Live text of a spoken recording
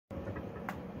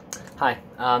Hi,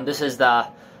 this is the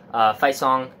fight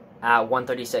song at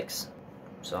 136.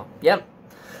 So, yep.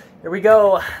 Here we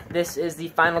go. This is the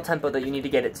final tempo that you need to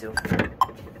get it to.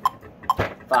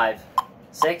 5,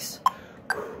 6.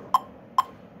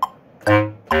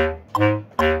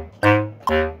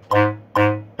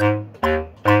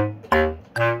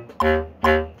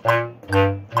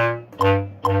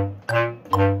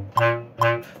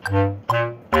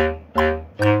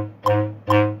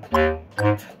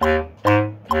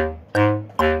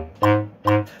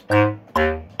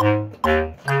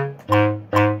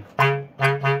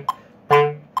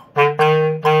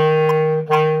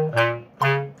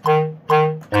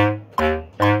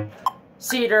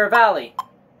 Cedar Valley,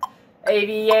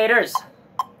 Aviators,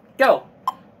 go,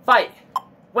 fight,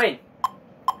 win.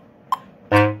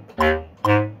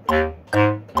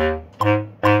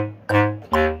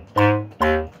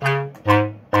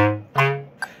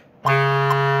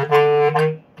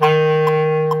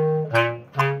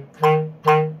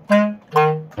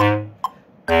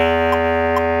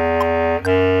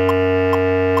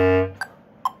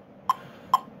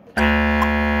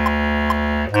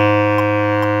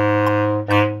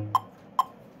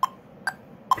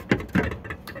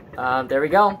 There we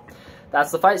go.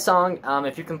 That's the fight song.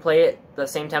 If you can play it the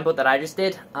same tempo that I just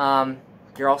did,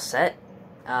 you're all set.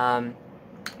 Now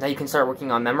you can start working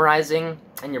on memorizing,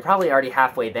 and you're probably already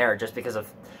halfway there just because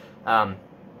of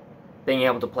being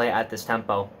able to play at this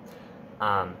tempo.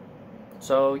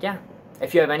 So yeah,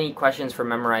 if you have any questions for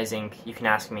memorizing, you can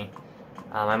ask me.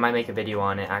 I might make a video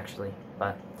on it actually,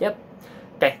 but yep.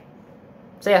 Okay,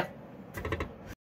 see ya.